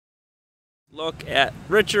Look at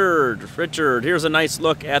Richard. Here's a nice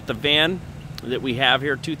look at the van that we have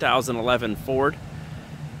here, 2011 Ford.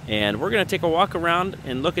 And we're going to take a walk around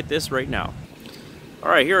and look at this right now. All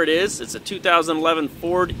right, here it is. It's a 2011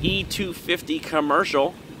 Ford E-250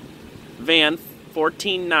 commercial van,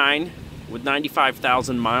 14.9 with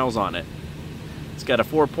 95,000 miles on it. It's got a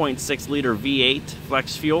 4.6 liter V8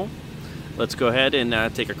 flex fuel. Let's go ahead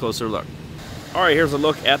and take a closer look. All right, here's a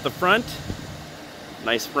look at the front.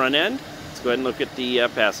 Nice front end. Let's go ahead and look at the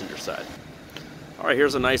passenger side. All right,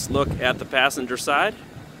 here's a nice look at the passenger side.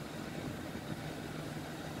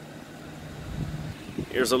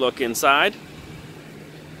 Here's a look inside.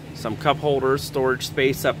 Some cup holders, storage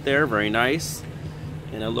space up there, very nice.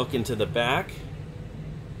 And a look into the back.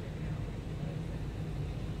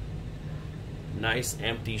 Nice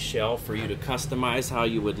empty shell for you to customize how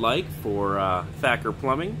you would like for Thacker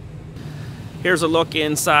Plumbing. Here's a look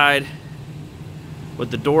inside with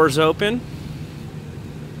the doors open.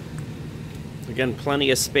 Again,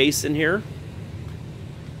 plenty of space in here.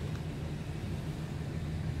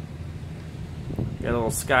 Got a little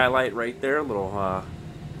skylight right there, a little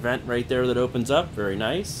vent right there that opens up, very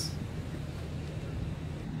nice.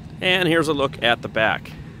 And here's a look at the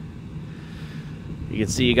back. You can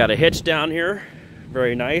see you got a hitch down here,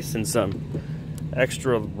 very nice, and some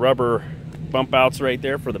extra rubber bump outs right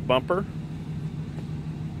there for the bumper.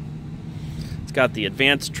 It's got the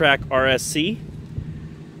Advanced Track RSC.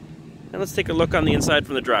 And let's take a look on the inside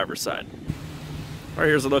from the driver's side. All right,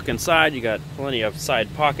 here's a look inside. You got plenty of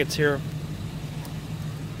side pockets here.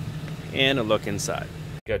 And a look inside.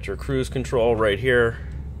 Got your cruise control right here.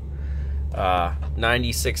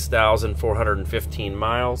 96,415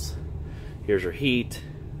 miles. Here's your heat,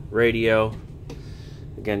 radio,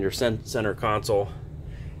 again your center console,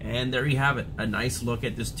 and there you have it, a nice look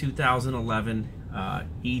at this 2011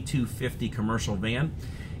 E-250 commercial van.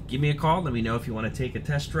 Give me a call, let me know if you want to take a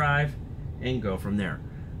test drive, and go from there.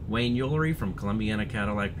 Wayne Ulery from Columbiana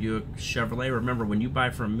Cadillac Buick Chevrolet. Remember, when you buy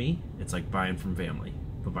from me, it's like buying from family.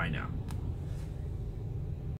 Bye-bye now.